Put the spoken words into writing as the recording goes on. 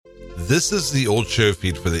This is the old show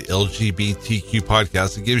feed for the LGBTQ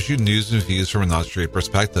podcast that gives you news and views from a not straight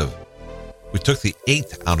perspective. We took the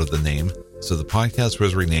 8th out of the name, so the podcast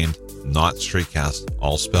was renamed Not Straightcast,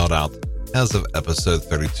 all spelled out, as of episode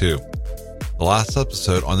 32. The last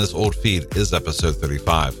episode on this old feed is episode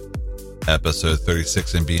 35. Episode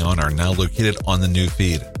 36 and beyond are now located on the new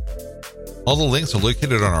feed. All the links are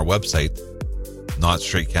located on our website,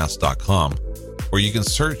 notstraightcast.com, or you can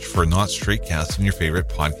search for Not Straightcast in your favorite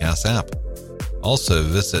podcast app. Also,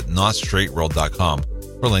 visit notstraightworld.com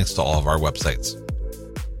for links to all of our websites.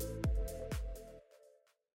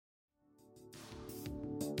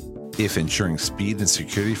 If ensuring speed and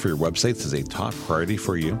security for your websites is a top priority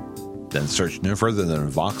for you, then search no further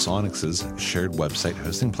than VoxOnyx's shared website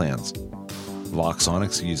hosting plans.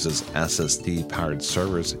 VoxOnyx uses SSD-powered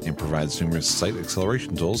servers and provides numerous site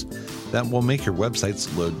acceleration tools that will make your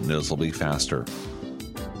websites load noticeably faster.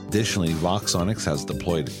 Additionally, VoxOnyx has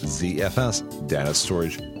deployed ZFS data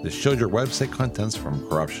storage to shield your website contents from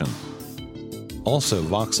corruption. Also,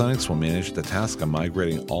 VoxOnyx will manage the task of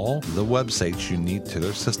migrating all the websites you need to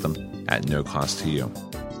their system at no cost to you.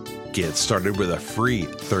 Get started with a free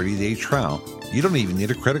 30-day trial. You don't even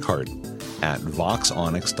need a credit card at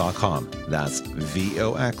VoxOnyx.com. That's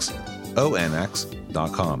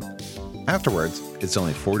VoxOnyx.com. Afterwards, it's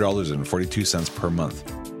only $4.42 per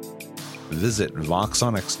month. Visit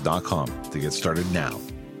VoxOnyx.com to get started now.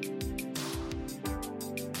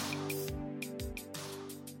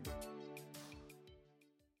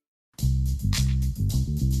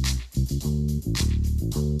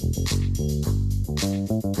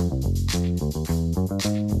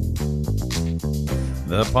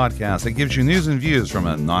 The podcast that gives you news and views from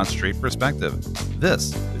a non-straight perspective.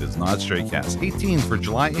 This is Not Straightcast, 18 for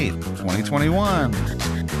July 8th, 2021.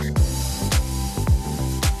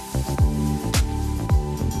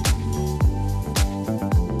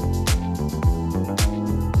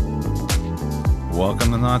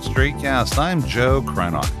 Welcome to Not Straightcast. I'm Joe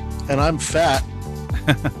Krynock. And I'm fat.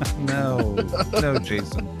 No,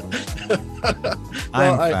 Jason.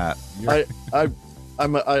 I'm fat.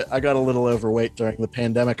 I got a little overweight during the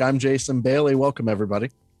pandemic. I'm Jason Bailey. Welcome,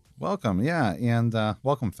 everybody. Welcome, yeah, and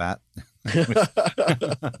welcome, fat.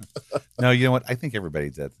 No, you know what? I think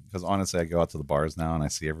everybody did, because honestly, I go out to the bars now and I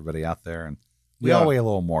see everybody out there, and we all weigh a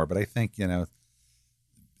little more. But I think you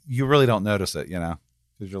really don't notice it, because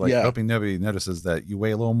you're like hoping nobody notices that you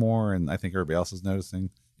weigh a little more, and I think everybody else is noticing,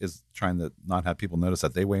 is trying to not have people notice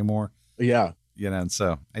that they weigh more. Yeah, and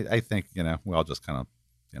so I think we all just kind of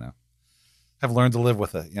have learned to live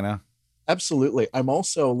with it, Absolutely. I'm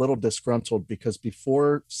also a little disgruntled because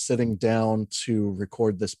before sitting down to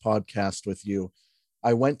record this podcast with you,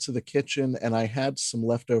 I went to the kitchen and I had some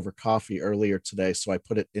leftover coffee earlier today. So I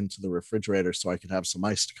put it into the refrigerator so I could have some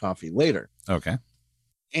iced coffee later. Okay.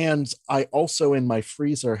 And I also in my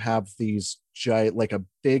freezer have these giant, like a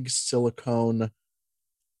big silicone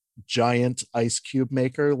giant ice cube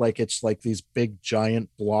maker. Like it's like these big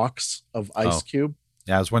giant blocks of ice cube.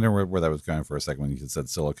 Yeah, I was wondering where that was going for a second when you said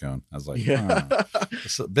silicone. I was like,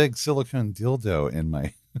 it's a big silicone dildo in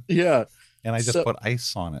my and I just put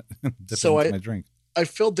ice on it, dip it into my drink. I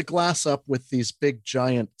filled the glass up with these big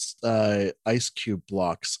giant ice cube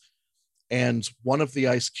blocks, and one of the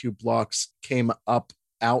ice cube blocks came up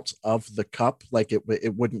out of the cup, like it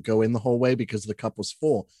wouldn't go in the whole way because the cup was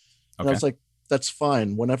full. And I was like, that's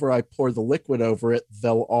fine. Whenever I pour the liquid over it,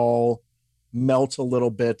 they'll all melt a little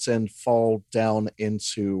bit and fall down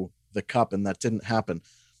into the cup, and that didn't happen.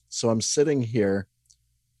 So I'm sitting here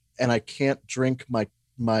and I can't drink my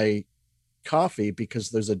coffee because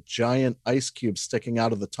there's a giant ice cube sticking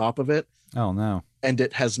out of the top of it. Oh no. And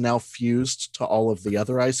it has now fused to all of the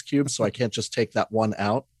other ice cubes, so I can't just take that one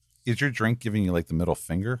out. Is your drink giving you like the middle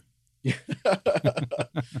finger?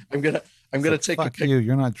 I'm gonna take a picture.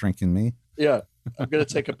 You're not drinking me. Yeah. I'm gonna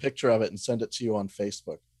take a picture of it and send it to you on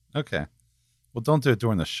Facebook. Okay. Well, don't do it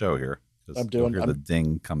during the show here, because you'll hear the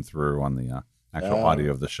ding come through on the actual audio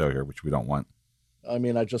of the show here, which we don't want. I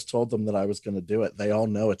mean, I just told them that I was going to do it. They all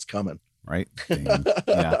know it's coming. Right?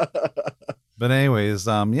 Yeah. But anyways,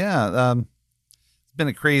 it's been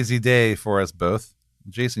a crazy day for us both.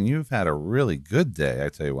 Jason, you've had a really good day, I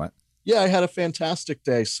tell you what. Yeah, I had a fantastic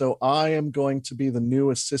day. So I am going to be the new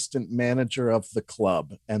assistant manager of the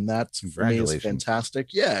club, and that for me is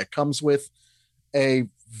fantastic. Yeah, it comes with a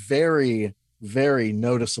very, very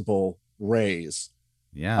noticeable raise.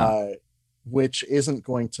 Yeah. Which isn't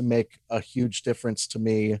going to make a huge difference to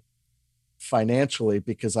me financially,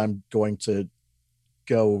 because I'm going to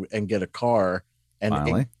go and get a car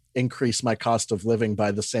and increase my cost of living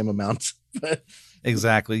by the same amount.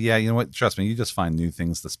 Exactly. Yeah. You know what? Trust me, you just find new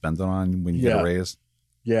things to spend it on when you get a raise.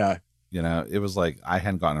 Yeah. It was like I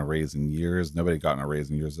hadn't gotten a raise in years. Nobody had gotten a raise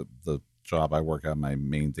in years at the job I work at, my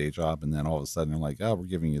main day job. And then all of a sudden they're like, oh, we're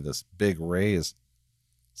giving you this big raise.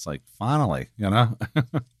 It's like, finally,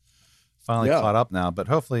 finally Yeah. caught up now. But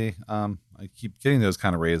hopefully I keep getting those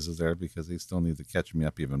kind of raises there because they still need to catch me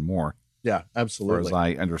up even more. Yeah, As far as absolutely.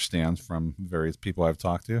 I understand from various people I've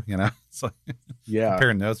talked to, it's like Yeah.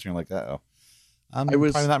 comparing notes, and you're like, uh-oh, I'm I probably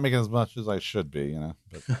was, not making as much as I should be,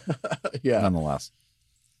 but yeah, nonetheless.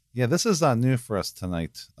 Yeah, this is new for us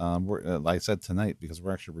tonight. I said tonight because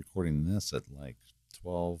we're actually recording this at like it's,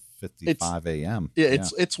 12:55 a.m. yeah, Yeah.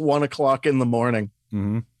 it's 1 o'clock in the morning.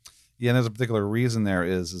 Mm-hmm. Yeah, and there's a particular reason there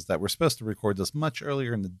is that we're supposed to record this much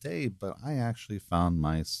earlier in the day, but I actually found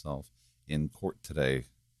myself in court today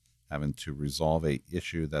having to resolve a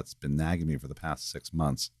issue that's been nagging me for the past 6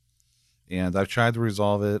 months. And I've tried to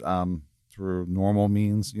resolve it through normal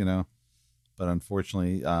means, but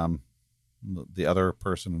unfortunately, the other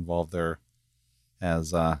person involved there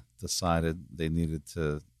has decided they needed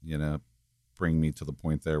to, bring me to the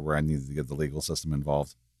point there where I needed to get the legal system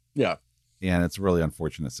involved. Yeah. And it's a really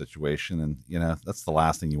unfortunate situation. And, that's the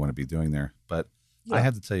last thing you want to be doing there. But Yeah. I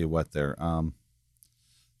had to tell you what there,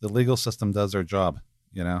 the legal system does their job,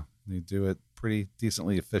 they do it pretty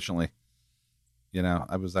decently, efficiently.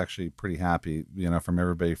 I was actually pretty happy, from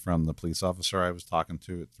everybody from the police officer I was talking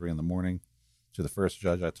to at 3 a.m, to the first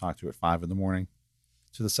judge I talked to at 5 a.m,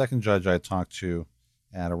 to the second judge I talked to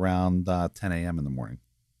at around 10 a.m. in the morning.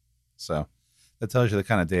 So that tells you the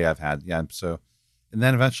kind of day I've had. Yeah. So, and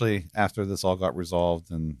then eventually after this all got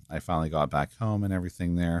resolved and I finally got back home and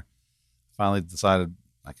everything there, finally decided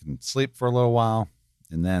I can sleep for a little while.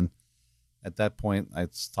 And then at that point I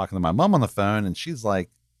was talking to my mom on the phone and she's like,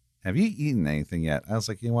 have you eaten anything yet? I was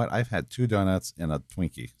like, you know what? I've had 2 donuts and a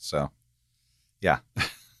Twinkie. So yeah,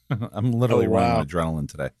 I'm literally running on adrenaline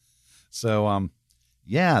today. So,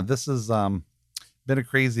 yeah, this has been a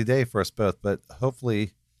crazy day for us both, but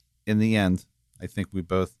hopefully in the end, I think we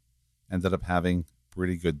both ended up having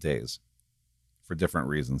pretty good days for different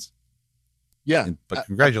reasons. Yeah. But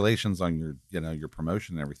congratulations on your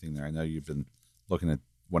promotion and everything there. I know you've been looking at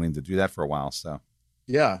wanting to do that for a while. So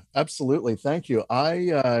Yeah, absolutely. Thank you. I'm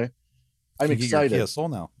you get your excited. Kia Soul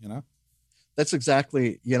now, That's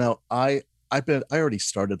exactly, I already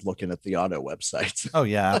started looking at the auto website. Oh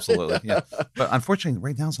yeah, absolutely. Yeah. But unfortunately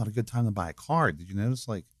right now is not a good time to buy a car. Did you notice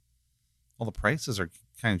like all the prices are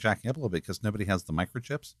kind of jacking up a little bit because nobody has the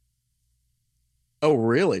microchips? Oh,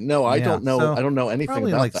 really? No, I Yeah, don't know. so I don't know anything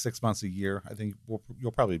probably in about like that. 6 months, a year. I think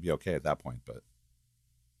you'll probably be okay at that point. But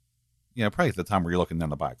probably at the time where you're looking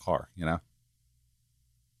then to buy a car.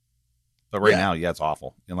 But right Yeah. now, yeah, it's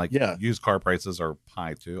awful. And like Yeah. used car prices are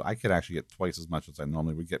high too. I could actually get twice as much as I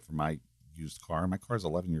normally would get for my used car. My car's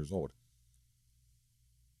 11 years old.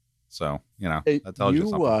 So, that tells you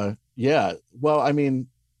something. Yeah. Well, I mean,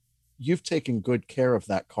 you've taken good care of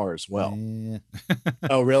that car as well. Yeah.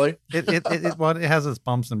 Oh, really? Well, it has its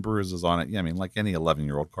bumps and bruises on it. Yeah, I mean, like any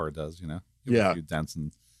 11-year-old car does, You have Yeah. a few dents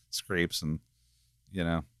and scrapes and,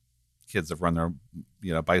 kids have run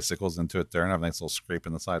their, bicycles into it there and have a nice little scrape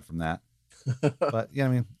in the side from that. But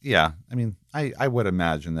I would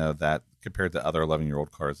imagine though that compared to other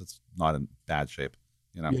 11-year-old cars, it's not in bad shape.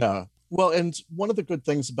 Yeah. Well, and one of the good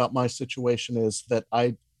things about my situation is that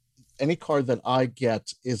any car that I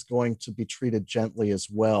get is going to be treated gently as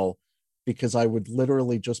well, because I would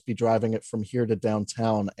literally just be driving it from here to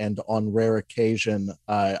downtown, and on rare occasion,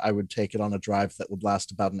 I would take it on a drive that would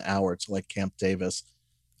last about an hour to like Camp Davis.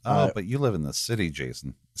 Oh, but you live in the city,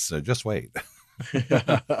 Jason. So just wait.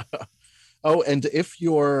 Oh, and if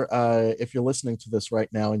you're listening to this right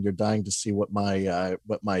now and you're dying to see what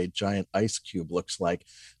my giant ice cube looks like,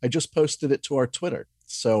 I just posted it to our Twitter.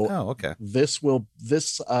 So Oh, okay. this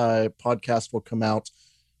podcast will come out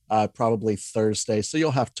probably Thursday. So you'll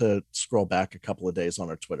have to scroll back a couple of days on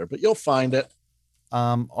our Twitter, but you'll find it.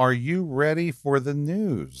 Are you ready for the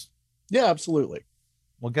news? Yeah, absolutely.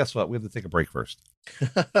 Well, guess what? We have to take a break first.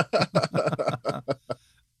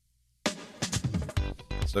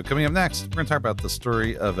 So coming up next, we're going to talk about the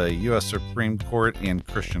story of a U.S. Supreme Court and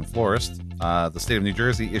Christian florist. The state of New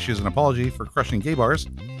Jersey issues an apology for crushing gay bars,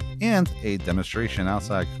 and a demonstration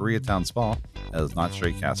outside Koreatown Spa as Not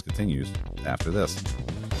Straight Cast continues after this.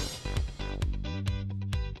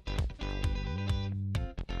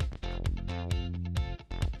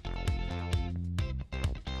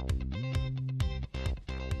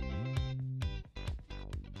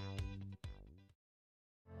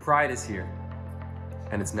 Pride is here,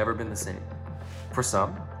 and it's never been the same. For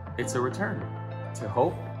some, it's a return to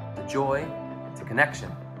hope, to joy, to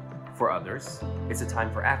connection. For others, it's a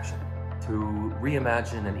time for action, to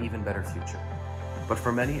reimagine an even better future. But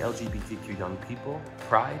for many LGBTQ young people,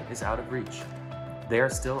 pride is out of reach. They are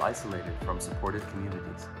still isolated from supportive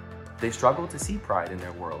communities. They struggle to see pride in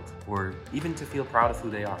their world, or even to feel proud of who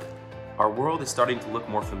they are. Our world is starting to look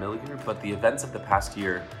more familiar, but the events of the past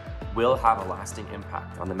year will have a lasting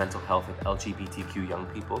impact on the mental health of LGBTQ young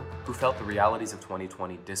people who felt the realities of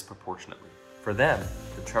 2020 disproportionately. For them,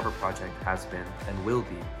 the Trevor Project has been and will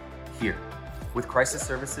be here. With crisis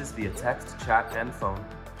services via text, chat, and phone,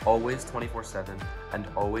 always 24/7 and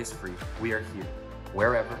always free, we are here,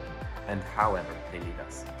 wherever and however they need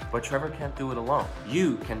us. But Trevor can't do it alone.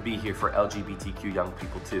 You can be here for LGBTQ young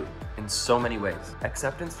people too, in so many ways.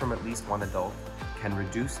 Acceptance from at least one adult can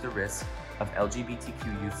reduce the risk of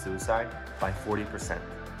LGBTQ youth suicide by 40%.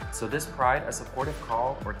 So this Pride, a supportive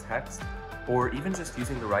call or text, or even just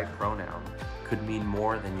using the right pronoun, could mean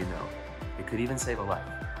more than you know. It could even save a life.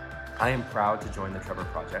 I am proud to join the Trevor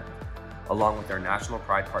Project, along with our national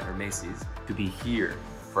Pride partner Macy's, to be here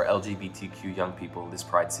for LGBTQ young people this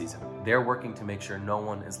Pride season. They're working to make sure no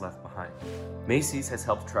one is left behind. Macy's has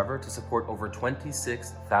helped Trevor to support over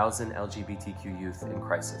 26,000 LGBTQ youth in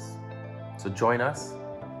crisis. So join us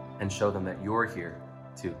and show them that you're here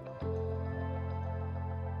too.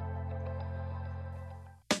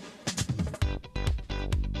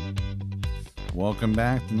 Welcome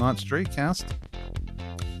back to Not Straight Cast.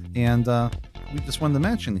 And we just wanted to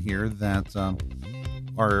mention here that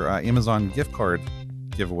our Amazon gift card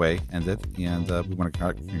giveaway ended, and we want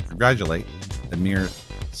to congratulate Amir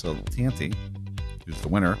Sultani, who's the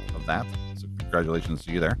winner of that. So congratulations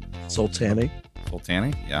to you there. Sultani,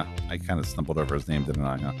 yeah. I kind of stumbled over his name, didn't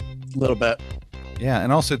I? Huh? a little bit. Yeah,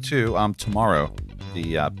 and also too, tomorrow,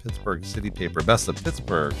 the Pittsburgh City Paper Best of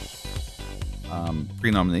Pittsburgh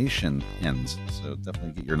pre-nomination ends. So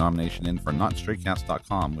definitely get your nomination in for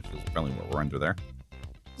notstraightcast.com, which is probably what we're under there.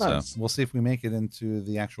 Nice. So we'll see if we make it into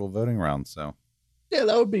the actual voting round. So yeah,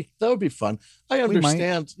 that would be fun. I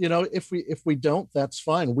understand, if we don't, that's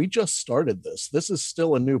fine. We just started this. This is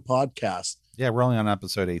still a new podcast. Yeah, we're only on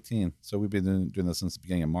episode 18. So we've been doing this since the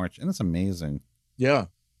beginning of March, and it's amazing. Yeah.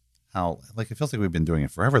 How, it feels like we've been doing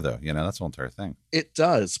it forever, though. That's the whole entire thing. It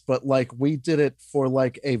does, but we did it for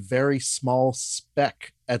a very small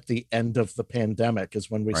speck at the end of the pandemic is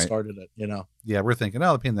when we started it, Yeah, we're thinking,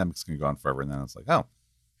 the pandemic's going to go on forever. And then it's like,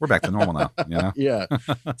 we're back to normal now, Yeah.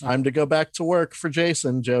 Time to go back to work for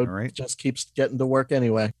Jason. Joe just keeps getting to work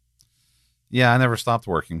anyway. Yeah, I never stopped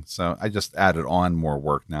working. So I just added on more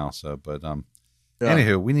work now. So, but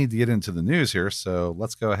anywho, we need to get into the news here, so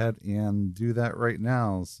let's go ahead and do that right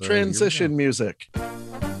now. So transition music.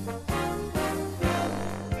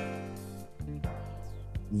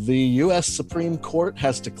 The U.S. Supreme Court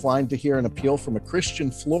has declined to hear an appeal from a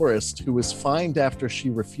Christian florist who was fined after she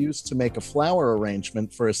refused to make a flower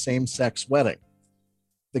arrangement for a same-sex wedding.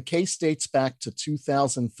 The case dates back to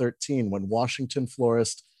 2013 when Washington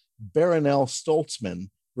florist Baronelle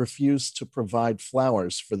Stoltzman refused to provide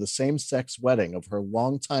flowers for the same-sex wedding of her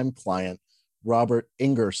longtime client, Robert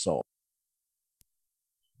Ingersoll.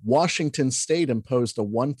 Washington State imposed a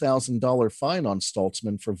 $1,000 fine on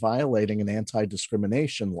Stoltzman for violating an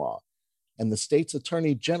anti-discrimination law, and the state's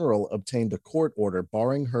attorney general obtained a court order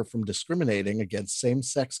barring her from discriminating against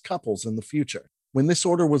same-sex couples in the future. When this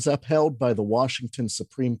order was upheld by the Washington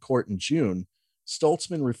Supreme Court in June,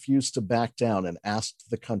 Stoltzman refused to back down and asked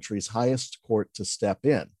the country's highest court to step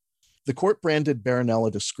in. The court branded Baronelle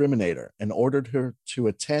a discriminator and ordered her to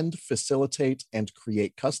attend, facilitate, and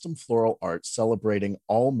create custom floral art celebrating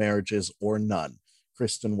all marriages or none,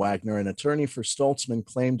 Kristen Wagner, an attorney for Stoltzman,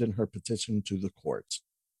 claimed in her petition to the court.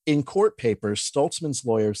 In court papers, Stoltzman's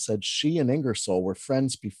lawyer said she and Ingersoll were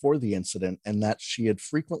friends before the incident and that she had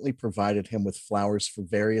frequently provided him with flowers for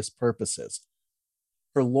various purposes.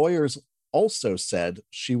 Her lawyers also said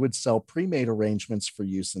she would sell pre-made arrangements for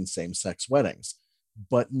use in same-sex weddings,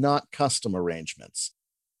 but not custom arrangements.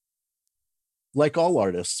 Like all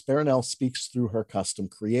artists, Baronelle speaks through her custom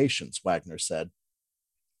creations, Wagner said,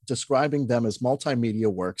 describing them as multimedia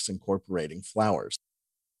works incorporating flowers.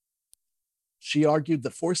 She argued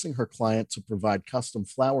that forcing her client to provide custom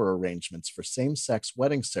flower arrangements for same-sex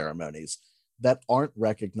wedding ceremonies that aren't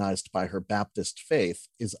recognized by her Baptist faith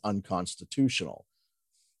is unconstitutional.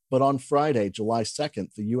 But on Friday, July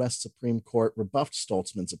 2nd, the U.S. Supreme Court rebuffed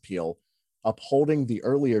Stoltzman's appeal, upholding the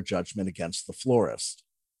earlier judgment against the florist.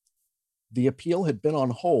 The appeal had been on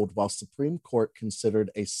hold while Supreme Court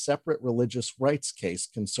considered a separate religious rights case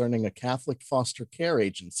concerning a Catholic foster care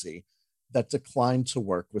agency that declined to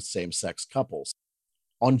work with same-sex couples.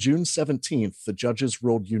 On June 17th, the judges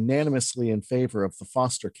ruled unanimously in favor of the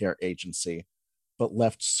foster care agency, but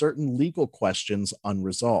left certain legal questions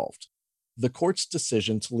unresolved. The court's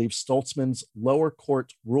decision to leave Stoltzman's lower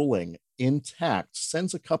court ruling intact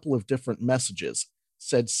sends a couple of different messages,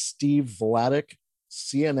 said Steve Vladeck,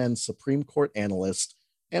 CNN Supreme Court analyst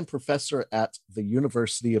and professor at the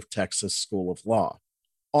University of Texas School of Law.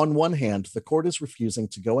 On one hand, the court is refusing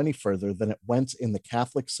to go any further than it went in the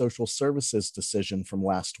Catholic Social Services decision from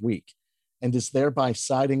last week, and is thereby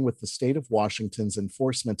siding with the state of Washington's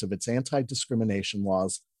enforcement of its anti-discrimination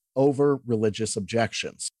laws over religious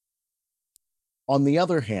objections. On the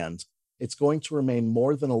other hand, it's going to remain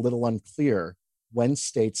more than a little unclear when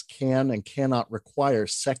states can and cannot require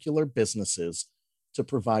secular businesses to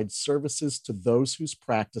provide services to those whose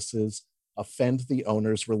practices offend the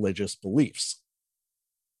owner's religious beliefs.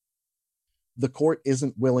 The court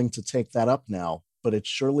isn't willing to take that up now, but it's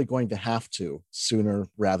surely going to have to sooner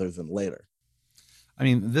rather than later. I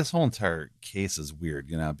mean, this whole entire case is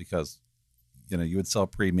weird, because, you would sell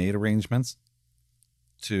pre-made arrangements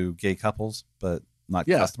to gay couples, but not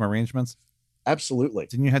custom arrangements. Absolutely.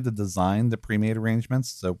 Didn't you have to design the pre-made arrangements?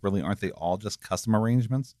 So really, aren't they all just custom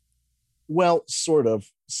arrangements? Well, sort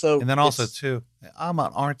of. So, and then also too, I'm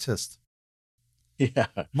an artist. Yeah.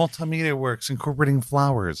 Multimedia works incorporating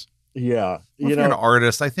flowers. Yeah. If you're an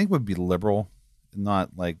artist, I think would be liberal,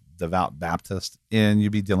 not like devout Baptist, and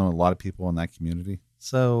you'd be dealing with a lot of people in that community.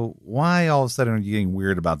 So why all of a sudden are you getting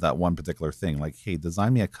weird about that one particular thing? Like, hey,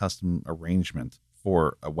 design me a custom arrangement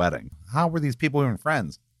for a wedding. How were these people even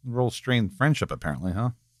friends? Real strained friendship, apparently,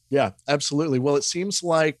 huh? Yeah, absolutely. Well, it seems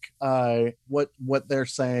like what they're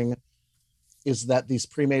saying is that these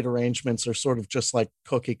pre-made arrangements are sort of just like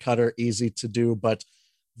cookie cutter, easy to do, but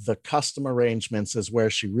the custom arrangements is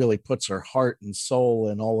where she really puts her heart and soul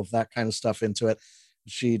and all of that kind of stuff into it.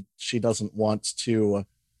 She doesn't want to,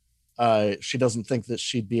 she doesn't think that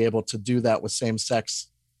she'd be able to do that with same-sex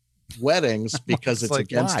weddings because it's like,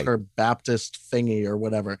 against her Baptist thingy or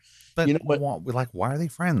whatever. But you know what? Why are they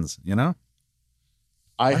friends?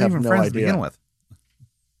 I have no idea. To begin with.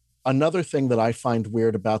 Another thing that I find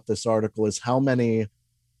weird about this article is how many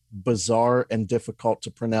bizarre and difficult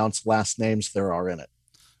to pronounce last names there are in it.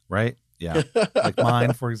 Right? Yeah. Like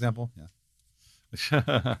mine, for example.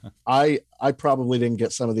 Yeah. I probably didn't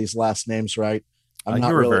get some of these last names right.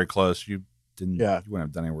 You were very close. You didn't. Yeah. You wouldn't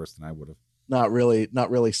have done any worse than I would have. Not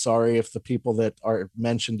really sorry if the people that are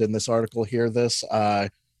mentioned in this article hear this.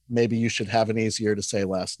 Maybe you should have an easier to say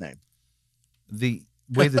last name. The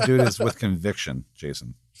way to do it is with conviction,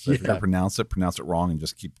 Jason. So if you're going to pronounce it wrong and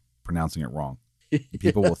just keep pronouncing it wrong.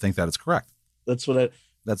 People will think that it's correct. That's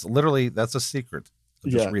a secret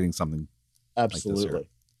of just reading something. Absolutely. Like this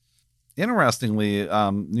here. Interestingly,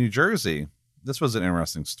 New Jersey, this was an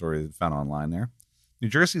interesting story found online there. New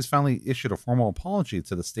Jersey's finally issued a formal apology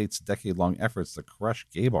to the state's decade-long efforts to crush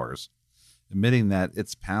gay bars, admitting that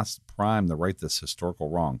it's past prime to right this historical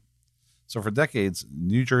wrong. So for decades,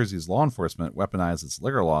 New Jersey's law enforcement weaponized its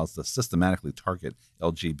liquor laws to systematically target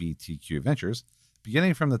LGBTQ ventures,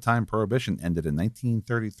 beginning from the time Prohibition ended in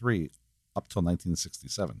 1933 up till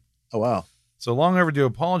 1967. Oh, wow. So a long overdue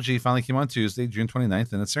apology finally came on Tuesday, June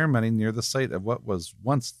 29th, in a ceremony near the site of what was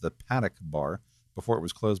once the Paddock Bar before it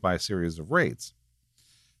was closed by a series of raids.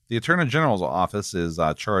 The Attorney General's office is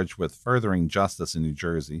charged with furthering justice in New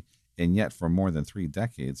Jersey, and yet for more than 3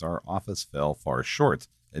 decades, our office fell far short,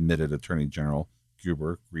 admitted Attorney General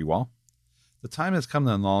Guber Grewal. The time has come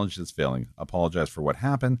to acknowledge its failing, apologize for what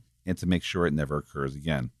happened, and to make sure it never occurs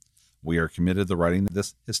again. We are committed to righting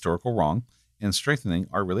this historical wrong and strengthening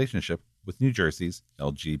our relationship with New Jersey's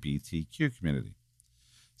LGBTQ community.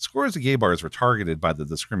 Scores of gay bars were targeted by the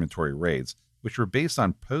discriminatory raids, which were based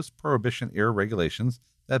on post-Prohibition era regulations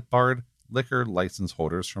that barred liquor license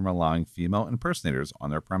holders from allowing female impersonators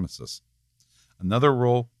on their premises. Another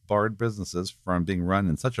rule barred businesses from being run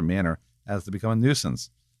in such a manner as to become a nuisance,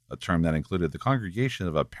 a term that included the congregation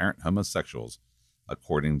of apparent homosexuals,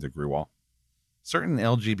 according to Grewal. Certain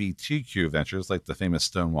LGBTQ ventures, like the famous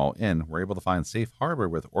Stonewall Inn, were able to find safe harbor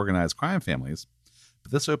with organized crime families,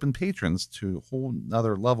 but this opened patrons to a whole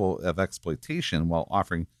other level of exploitation while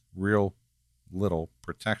offering real little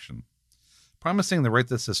protection. Promising to right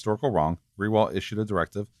this historical wrong, Grewal issued a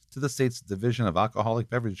directive to the state's Division of Alcoholic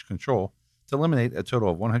Beverage Control to eliminate a total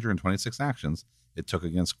of 126 actions it took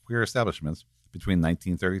against queer establishments between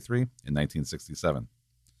 1933 and 1967.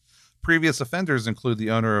 Previous offenders include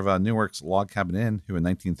the owner of Newark's Log Cabin Inn, who in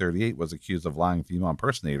 1938 was accused of lying female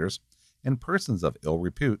impersonators, and persons of ill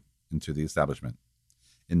repute into the establishment.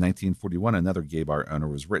 In 1941, another gay bar owner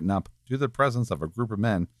was written up due to the presence of a group of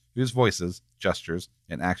men whose voices, gestures,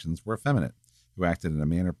 and actions were effeminate, who acted in a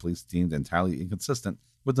manner police deemed entirely inconsistent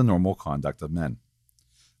with the normal conduct of men.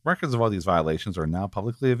 Records of all these violations are now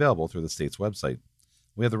publicly available through the state's website.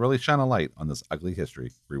 We have to really shine a light on this ugly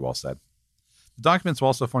history, Rewall said. The documents will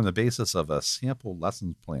also form the basis of a sample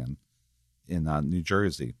lessons plan in New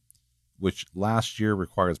Jersey, which last year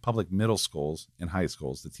requires public middle schools and high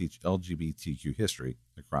schools to teach LGBTQ history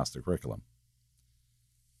across the curriculum.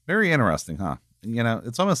 Very interesting, huh?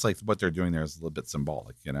 It's almost like what they're doing there is a little bit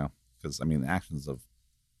symbolic, because, the actions of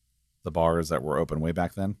the bars that were open way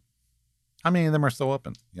back then, how many of them are still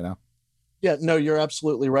open, Yeah, no, you're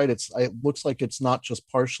absolutely right. It looks like it's not just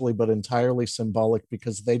partially, but entirely symbolic,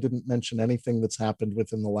 because they didn't mention anything that's happened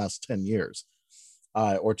within the last 10 years,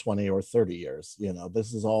 or 20 or 30 years.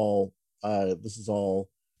 This is all up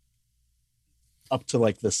to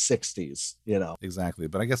like the 60s, Exactly.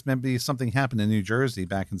 But I guess maybe something happened in New Jersey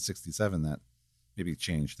back in 67 that maybe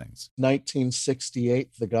change things. 1968,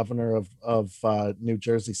 the governor of New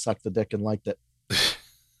Jersey sucked the dick and liked it.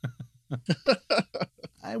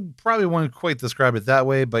 I probably wouldn't quite describe it that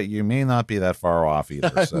way, but you may not be that far off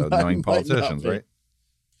either. So knowing politicians, right?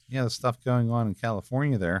 Yeah, the stuff going on in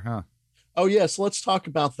California there, huh? Oh, yes. Let's talk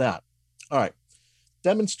about that. All right.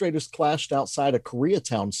 Demonstrators clashed outside a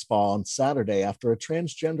Koreatown spa on Saturday after a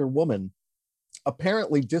transgender woman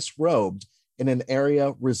apparently disrobed in an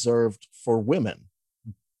area reserved for women.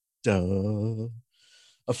 Duh.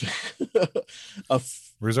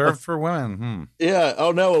 Reserved for women. Yeah.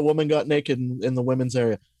 Oh, no. A woman got naked in the women's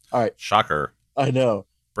area. All right. Shocker. I know.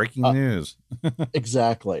 Breaking news.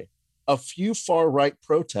 Exactly. A few far-right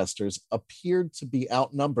protesters appeared to be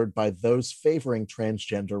outnumbered by those favoring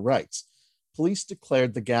transgender rights. Police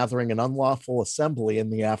declared the gathering an unlawful assembly in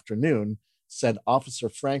the afternoon, said Officer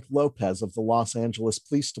Frank Lopez of the Los Angeles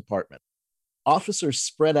Police Department. Officers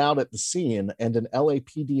spread out at the scene, and an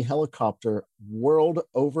LAPD helicopter whirled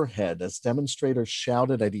overhead as demonstrators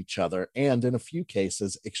shouted at each other and, in a few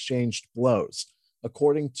cases, exchanged blows,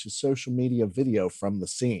 according to social media video from the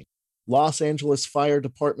scene. Los Angeles Fire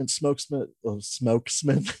Department Smokesman.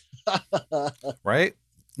 Right?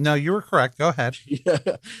 No, you were correct. Go ahead. Yeah.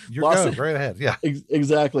 You're good. Right ahead. Yeah.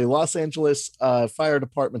 Exactly. Los Angeles Fire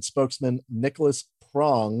Department spokesman Nicholas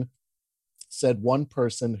Prong said one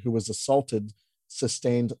person who was assaulted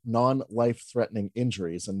sustained non-life-threatening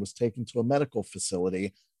injuries and was taken to a medical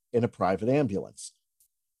facility in a private ambulance.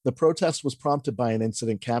 The protest was prompted by an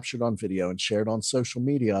incident captured on video and shared on social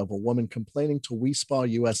media of a woman complaining to We Spa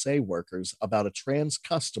USA workers about a trans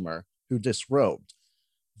customer who disrobed,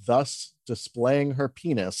 thus displaying her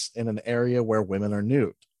penis in an area where women are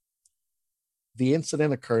nude. The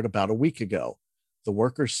incident occurred about a week ago. The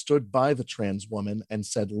workers stood by the trans woman and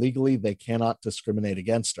said legally they cannot discriminate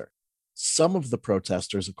against her. Some of the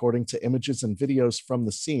protesters, according to images and videos from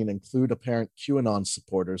the scene, include apparent QAnon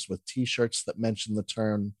supporters with t-shirts that mention the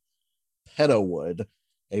term pedowood,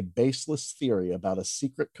 a baseless theory about a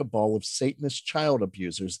secret cabal of Satanist child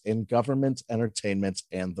abusers in government, entertainment,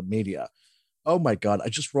 and the media. Oh my God, I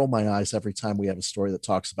just roll my eyes every time we have a story that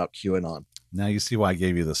talks about QAnon. Now you see why I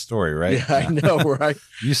gave you the story, right? Yeah, I know, right?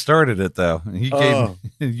 You started it, though. You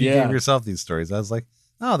gave yourself these stories. I was like,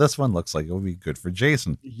 oh, this one looks like it would be good for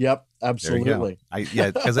Jason. Yep, absolutely.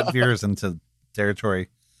 Because it veers into territory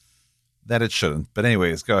that it shouldn't. But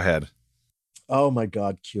anyways, go ahead. Oh my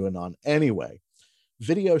God, QAnon. Anyway,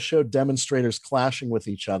 video showed demonstrators clashing with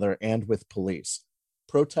each other and with police.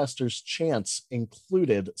 Protesters' chants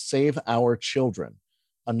included "Save Our Children,"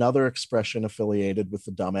 another expression affiliated with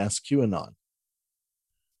the dumbass QAnon.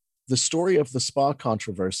 The story of the spa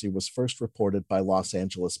controversy was first reported by Los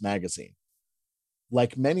Angeles Magazine.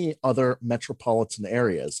 Like many other metropolitan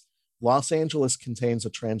areas, Los Angeles contains a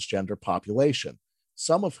transgender population,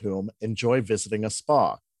 some of whom enjoy visiting a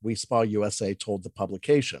spa, We Spa USA told the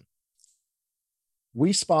publication.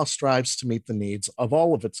 We Spa strives to meet the needs of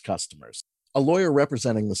all of its customers. A lawyer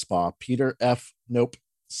representing the spa, Peter F. Nope,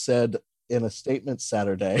 said in a statement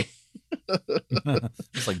Saturday.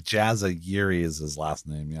 It's like Jazayeri is his last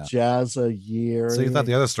name, yeah. Jazayeri. So you thought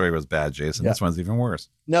the other story was bad, Jason. Yeah. This one's even worse.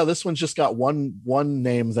 No, this one's just got one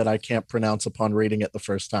name that I can't pronounce upon reading it the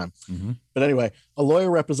first time. Mm-hmm. But anyway, a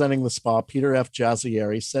lawyer representing the spa, Peter F.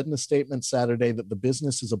 Jazayeri, said in a statement Saturday that the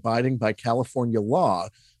business is abiding by California law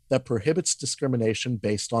that prohibits discrimination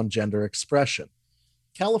based on gender expression.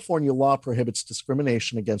 California law prohibits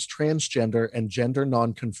discrimination against transgender and gender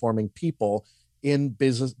non-conforming people in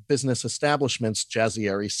business establishments,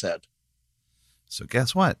 Jazayeri said. So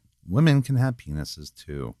guess what? Women can have penises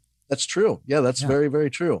too. That's true. Yeah, that's very, very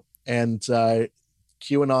true. And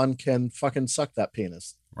QAnon can fucking suck that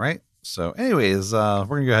penis. Right? So anyways, we're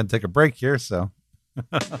going to go ahead and take a break here. So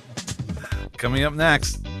coming up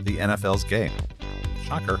next, the NFL's gay.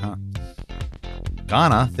 Shocker, huh?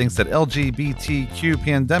 Ghana thinks that LGBTQ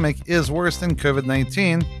pandemic is worse than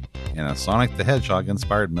COVID-19. and a Sonic the Hedgehog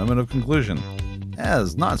inspired moment of conclusion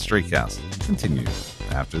as Not Straightcast continues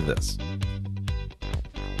after this.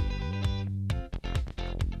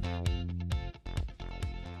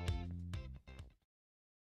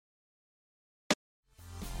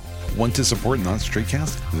 Want to support Not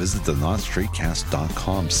Straightcast? Visit the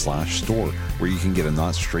notstraightcast.com/store, where you can get a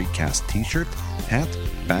Not Straightcast t-shirt, hat,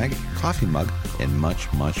 bag, coffee mug, and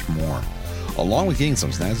much, much more. Along with getting some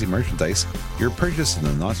snazzy merchandise, your purchase in the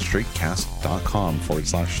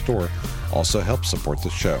notstraightcast.com/store also helps support the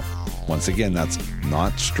show. Once again, that's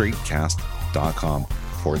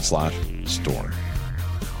notstraightcast.com/store.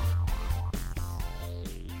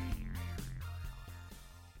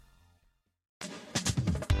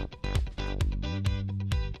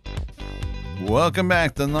 Welcome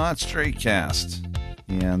back to Not Straightcast.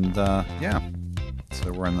 And so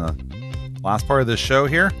we're in the last part of this show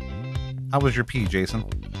here. How was your pee, Jason?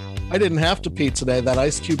 I didn't have to pee today. That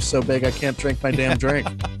ice cube's so big I can't drink my damn drink.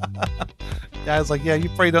 Yeah, I was like, yeah, you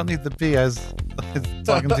probably don't need to pee. I was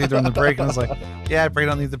talking to you during the break, and I was like, yeah, I probably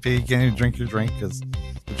don't need to pee. You can't even drink your drink because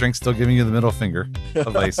the drink's still giving you the middle finger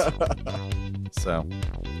of ice. So,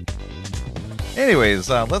 anyways,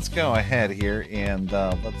 let's go ahead here and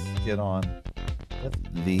let's get on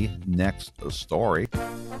with the next story.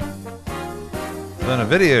 Then a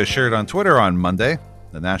video shared on Twitter on Monday.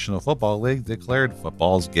 The National Football League declared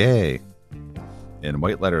football's gay. In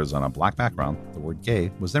white letters on a black background, the word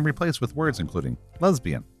gay was then replaced with words including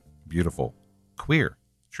lesbian, beautiful, queer,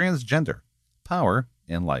 transgender, power,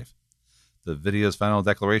 and life. The video's final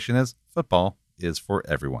declaration is football is for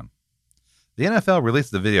everyone. The NFL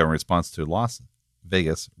released the video in response to Las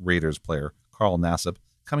Vegas Raiders player Carl Nassib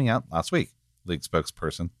coming out last week, league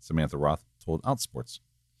spokesperson Samantha Roth told Outsports.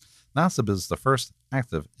 Nassib is the first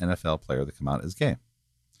active NFL player to come out as gay.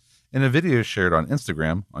 In a video shared on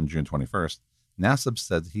Instagram on June 21st, Nassib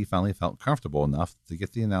said he finally felt comfortable enough to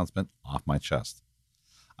get the announcement off my chest.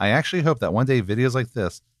 I actually hope that one day videos like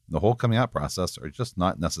this and the whole coming out process are just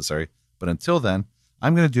not necessary, but until then,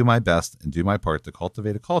 I'm going to do my best and do my part to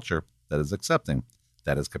cultivate a culture that is accepting,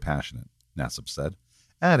 that is compassionate, Nassib said,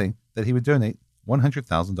 adding that he would donate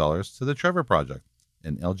 $100,000 to the Trevor Project,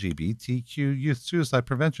 an LGBTQ youth suicide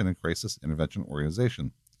prevention and crisis intervention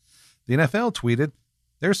organization. The NFL tweeted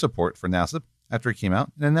their support for Nassib after he came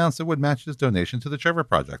out and announced it would match his donation to the Trevor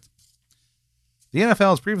Project. The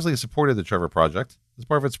NFL has previously supported the Trevor Project as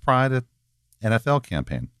part of its Pride at NFL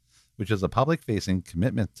campaign, which is a public-facing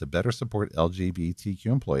commitment to better support LGBTQ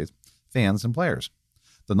employees, fans, and players.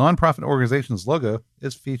 The nonprofit organization's logo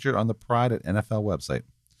is featured on the Pride at NFL website.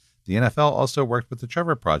 The NFL also worked with the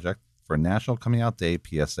Trevor Project for National Coming Out Day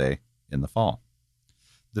PSA in the fall.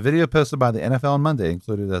 The video posted by the NFL on Monday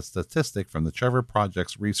included a statistic from the Trevor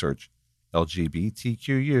Project's research.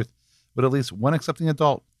 LGBTQ youth with at least one accepting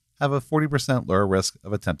adult have a 40% lower risk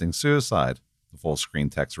of attempting suicide, the full screen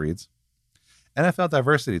text reads. NFL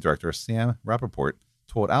Diversity Director Sam Rappaport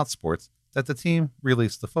told Outsports that the team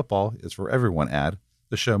released the Football is for Everyone ad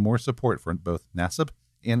to show more support for both Nassib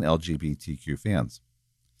and LGBTQ fans.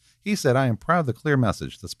 He said, I am proud of the clear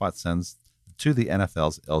message the spot sends to the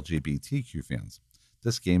NFL's LGBTQ fans.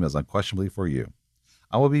 This game is unquestionably for you.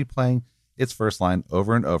 I will be playing its first line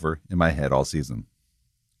over and over in my head all season.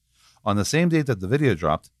 On the same day that the video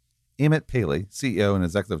dropped, Emmett Paley, CEO and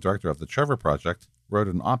executive director of the Trevor Project, wrote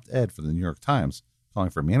an op-ed for the New York Times calling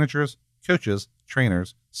for managers, coaches,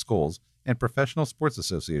 trainers, schools, and professional sports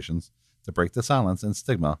associations to break the silence and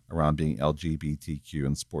stigma around being LGBTQ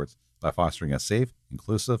in sports by fostering a safe,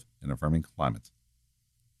 inclusive, and affirming climate.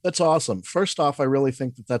 That's awesome. First off, I really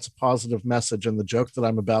think that that's a positive message, and the joke that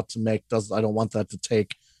I'm about to make I don't want that to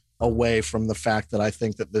take away from the fact that I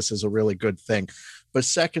think that this is a really good thing. But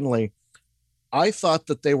secondly, I thought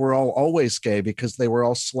that they were all always gay because they were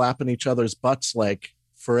all slapping each other's butts like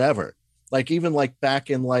forever. Like even like back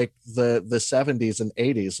in like the 70s and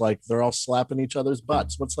 80s, like they're all slapping each other's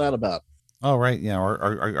butts. What's that about? Oh, right. Yeah.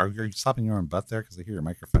 Are you slapping your own butt there? Because I hear your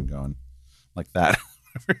microphone going like that.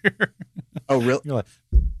 Oh, really? You're like,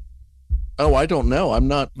 oh, I don't know. I'm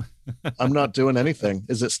not doing anything.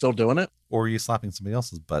 Is it still doing it? Or are you slapping somebody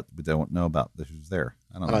else's butt we don't know about who's there?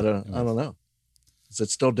 I don't know. I don't know. Is it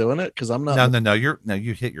still doing it? Because I'm not. No.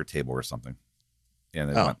 You hit your table or something, and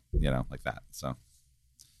it went, like that. So.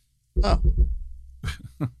 Oh.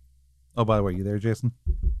 Oh, by the way, you there, Jason?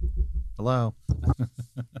 Hello. It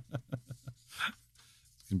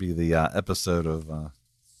can be the episode of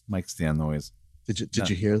mic stand noise. Did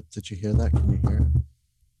you hear that? Can you hear it? Can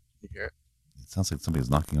you hear it? It sounds like somebody's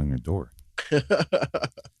knocking on your door.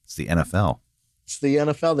 It's the NFL. It's the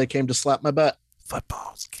NFL. They came to slap my butt.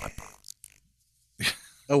 Football's gay.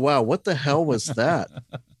 Oh, wow. What the hell was that?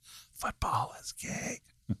 Football is gay.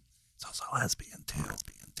 It's also lesbian too.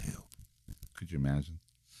 Could you imagine?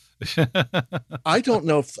 I don't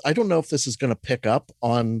know if this is going to pick up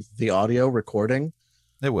on the audio recording.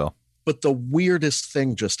 It will. But the weirdest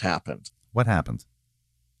thing just happened. What happened?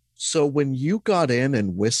 So when you got in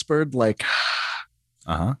and whispered, like,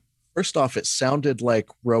 first off, it sounded like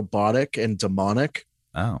robotic and demonic.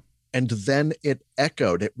 Oh. And then it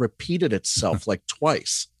echoed. It repeated itself like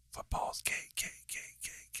twice. Football's gay.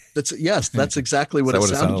 That's exactly what it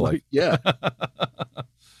sounded like. Yeah.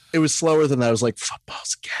 It was slower than that. I was like,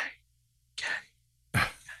 football's gay.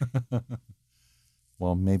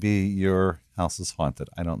 Well, maybe your house is haunted.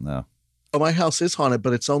 I don't know. Oh, my house is haunted,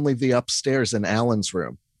 but it's only the upstairs in Alan's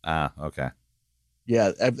room. Ah, okay.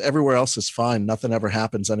 Yeah, everywhere else is fine. Nothing ever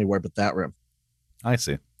happens anywhere but that room. I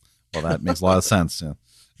see. Well, that makes a lot of sense. Yeah.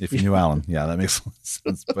 If you knew Alan, yeah, that makes a lot of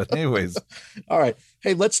sense. But anyways. All right.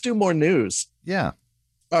 Hey, let's do more news. Yeah.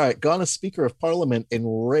 All right. Ghana Speaker of Parliament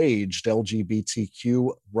enraged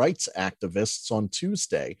LGBTQ rights activists on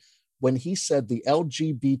Tuesday when he said the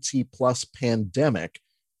LGBT plus pandemic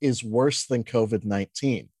is worse than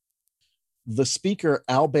COVID-19. The speaker,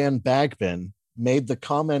 Alban Bagbin, made the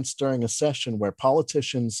comments during a session where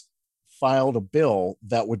politicians filed a bill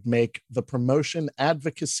that would make the promotion,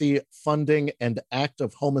 advocacy, funding, and act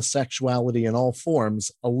of homosexuality in all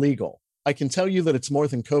forms illegal. I can tell you that it's more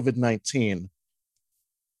than COVID-19,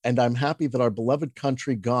 and I'm happy that our beloved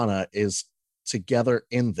country, Ghana, is together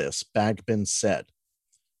in this, Bagbin said.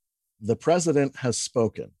 The president has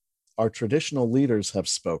spoken. Our traditional leaders have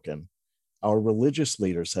spoken. Our religious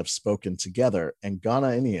leaders have spoken together, and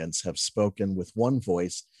Ghanaians have spoken with one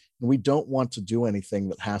voice, and we don't want to do anything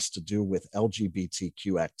that has to do with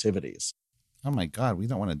LGBTQ activities. Oh my God, we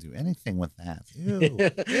don't want to do anything with that. Ew.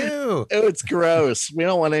 Ew. Oh, it's gross. We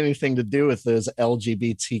don't want anything to do with those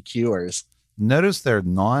LGBTQers. Notice their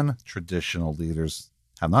non-traditional leaders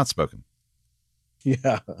have not spoken.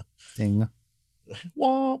 Yeah. Ding.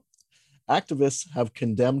 Well, activists have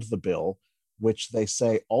condemned the bill, which they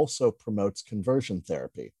say also promotes conversion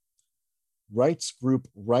therapy. Rights group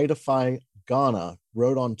Rightify Ghana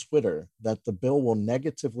wrote on Twitter that the bill will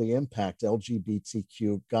negatively impact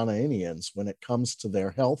LGBTQ Ghanaians when it comes to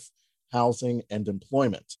their health, housing, and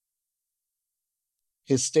employment.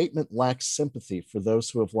 His statement lacks sympathy for those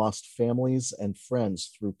who have lost families and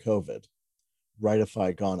friends through COVID,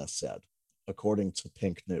 Rightify Ghana said, according to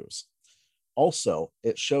Pink News. Also,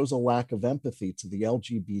 it shows a lack of empathy to the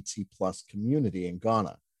LGBT plus community in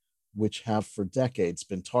Ghana, which have for decades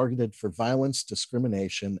been targeted for violence,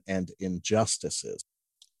 discrimination, and injustices.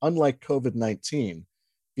 Unlike COVID-19,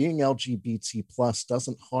 being LGBT plus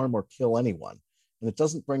doesn't harm or kill anyone, and it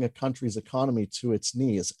doesn't bring a country's economy to its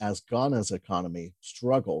knees as Ghana's economy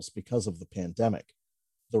struggles because of the pandemic,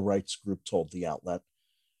 the rights group told the outlet.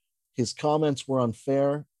 His comments were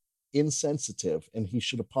unfair, insensitive, and he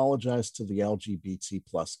should apologize to the LGBT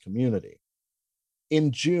plus community.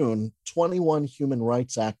 In June, 21 human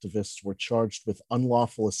rights activists were charged with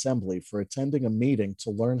unlawful assembly for attending a meeting to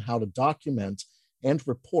learn how to document and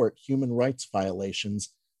report human rights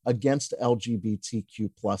violations against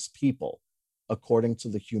LGBTQ plus people, according to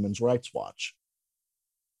the Human Rights Watch.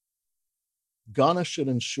 Ghana should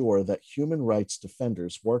ensure that human rights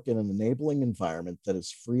defenders work in an enabling environment that is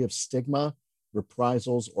free of stigma,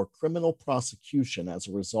 reprisals, or criminal prosecution as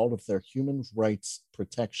a result of their human rights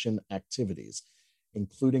protection activities,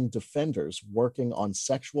 including defenders working on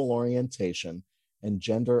sexual orientation and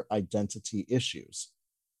gender identity issues.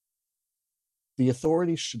 The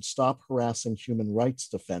authorities should stop harassing human rights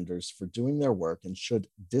defenders for doing their work and should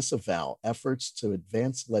disavow efforts to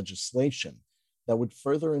advance legislation that would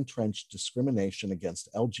further entrench discrimination against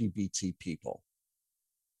LGBT people.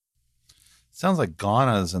 Sounds like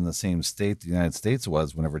Ghana is in the same state the United States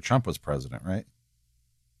was whenever Trump was president, right?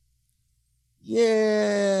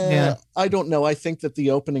 Yeah. I don't know. I think that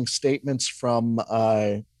the opening statements from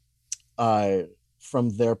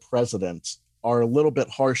their president are a little bit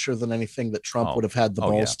harsher than anything that Trump would have had the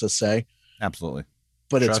balls to say. Absolutely.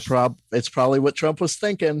 But it's probably what Trump was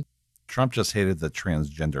thinking. Trump just hated the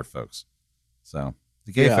transgender folks. So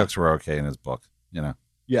the gay folks were okay in his book, you know.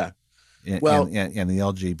 Yeah. And the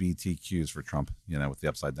LGBTQs for Trump, you know, with the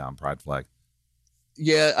upside down pride flag.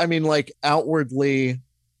 Yeah, I mean, like outwardly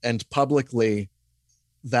and publicly,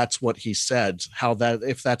 that's what he said.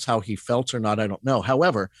 If that's how he felt or not, I don't know.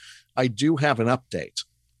 However, I do have an update.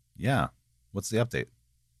 Yeah. What's the update?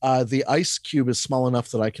 The ice cube is small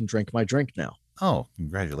enough that I can drink my drink now. Oh,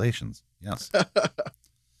 congratulations. Yes.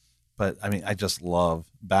 But I mean, I just love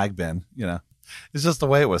Bagbin, you know. It's just the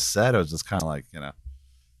way it was said. It was just kind of like, you know,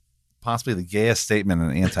 possibly the gayest statement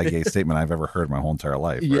and anti-gay statement I've ever heard in my whole entire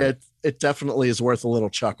life. Yeah, right? it definitely is worth a little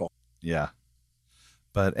chuckle. Yeah.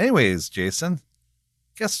 But anyways, Jason,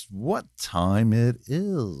 guess what time it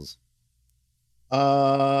is?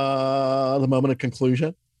 The moment of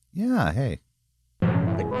conclusion. Yeah, hey.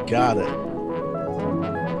 I got it.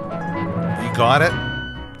 You got it?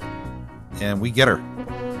 And we get her.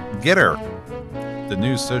 Get her. The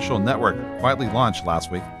new social network, quietly launched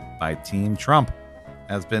last week by Team Trump,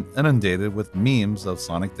 has been inundated with memes of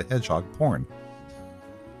Sonic the Hedgehog porn.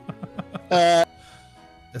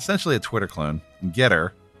 Essentially a Twitter clone,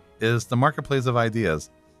 Getter is the marketplace of ideas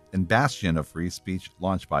and bastion of free speech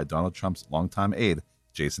launched by Donald Trump's longtime aide,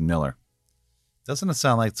 Jason Miller. Doesn't it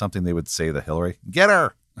sound like something they would say to Hillary? Get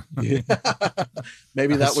her! Yeah.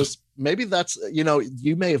 Maybe that's,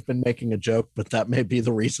 you may have been making a joke, but that may be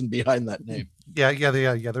the reason behind that name. Yeah.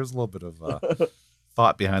 There's a little bit of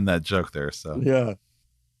thought behind that joke there. So yeah.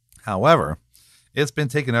 However, it's been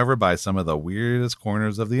taken over by some of the weirdest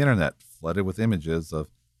corners of the internet, flooded with images of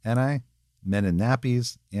henna, men in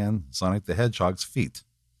nappies, and Sonic the Hedgehog's feet.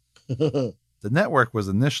 The network was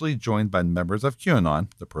initially joined by members of QAnon,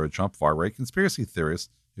 the pro-Trump far-right conspiracy theorists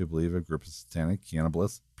who believe a group of satanic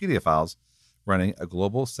cannibalists, pedophiles, running a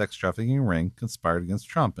global sex trafficking ring conspired against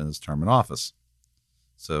Trump in his term in office.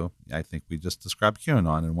 So I think we just described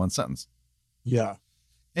QAnon in one sentence. Yeah.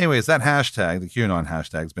 Anyways, that hashtag, the QAnon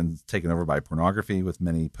hashtag, has been taken over by pornography with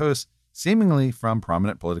many posts seemingly from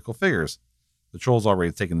prominent political figures. The troll's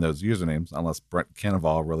already taken those usernames, unless Brett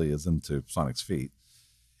Kavanaugh really is into Sonic's feet.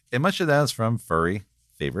 And much of that is from furry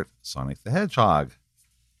favorite Sonic the Hedgehog.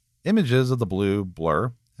 Images of the blue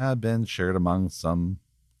blur have been shared among some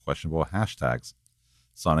questionable hashtags.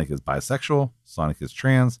 Sonic is bisexual, Sonic is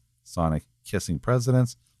trans, Sonic kissing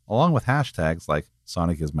presidents, along with hashtags like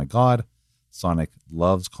Sonic is my god, Sonic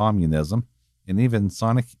loves communism, and even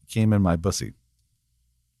Sonic came in my bussy.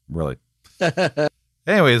 Really.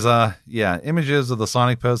 Anyways, images of the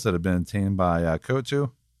Sonic posts that have been obtained by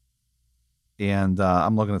Kotu. And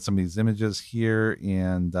I'm looking at some of these images here,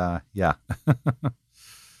 and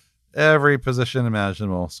every position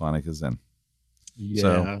imaginable Sonic is in. Yeah.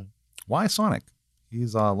 So, why Sonic?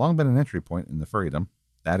 He's long been an entry point in the furrydom,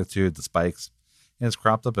 the attitude, the spikes, and has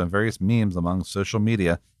cropped up in various memes among social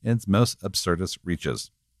media in its most absurdist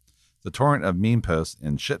reaches. The torrent of meme posts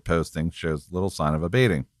and shit posting shows little sign of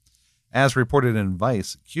abating. As reported in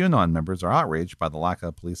Vice, QAnon members are outraged by the lack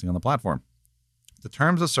of policing on the platform. The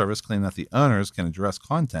terms of service claim that the owners can address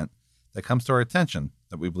content that comes to our attention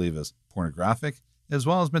that we believe is pornographic, as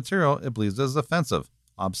well as material it believes is offensive,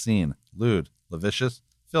 obscene, lewd, lascivious,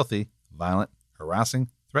 filthy, violent, harassing,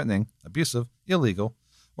 threatening, abusive, illegal,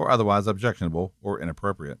 or otherwise objectionable or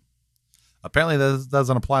inappropriate. Apparently this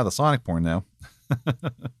doesn't apply to Sonic porn now.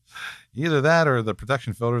 Either that or the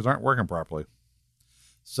protection filters aren't working properly.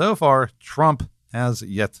 So far, Trump has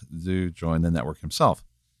yet to join the network himself,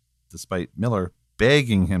 despite Miller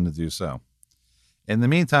begging him to do so. In the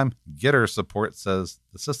meantime, Getter support says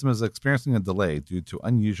the system is experiencing a delay due to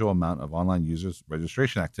unusual amount of online users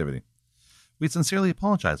registration activity. We sincerely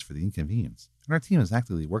apologize for the inconvenience, and our team is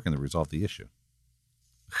actively working to resolve the issue.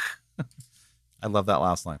 I love that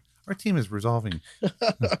last line. Our team is resolving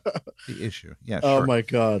the issue. Yeah, sure. Oh my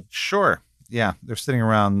God. Sure. Yeah, they're sitting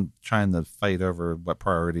around trying to fight over what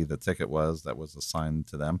priority the ticket was that was assigned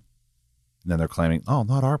to them. And then they're claiming, "Oh,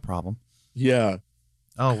 not our problem." Yeah.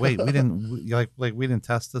 Oh, wait, we didn't we didn't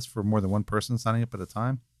test this for more than one person signing up at a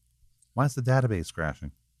time. Why is the database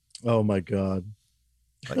crashing? Oh my God.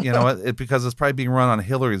 But you know what? Because it's probably being run on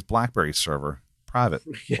Hillary's BlackBerry server, private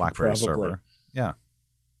Yeah, BlackBerry probably. server. Yeah.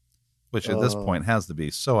 Which at this point has to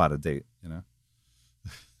be so out of date, you know?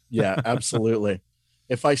 Yeah, absolutely.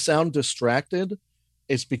 If I sound distracted,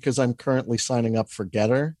 it's because I'm currently signing up for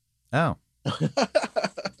Getter. Oh.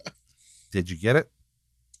 Did you get it?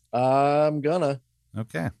 I'm gonna.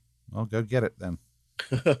 Okay. Well, go get it then.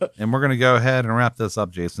 And we're going to go ahead and wrap this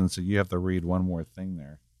up, Jason. So you have to read one more thing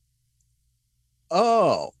there.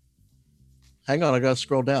 Oh, hang on. I got to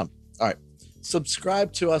scroll down. All right.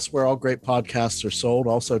 Subscribe to us where all great podcasts are sold.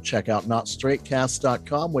 Also, check out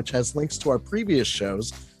notstraightcast.com, which has links to our previous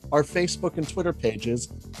shows, our Facebook and Twitter pages,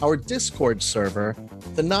 our Discord server,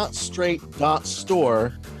 the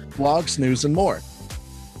notstraight.store, blogs, news, and more.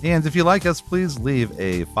 And if you like us, please leave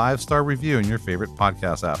a 5-star review in your favorite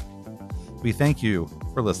podcast app. We thank you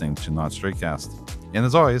for listening to Not Straight Cast. And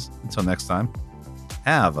as always, until next time,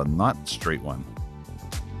 have a not straight one.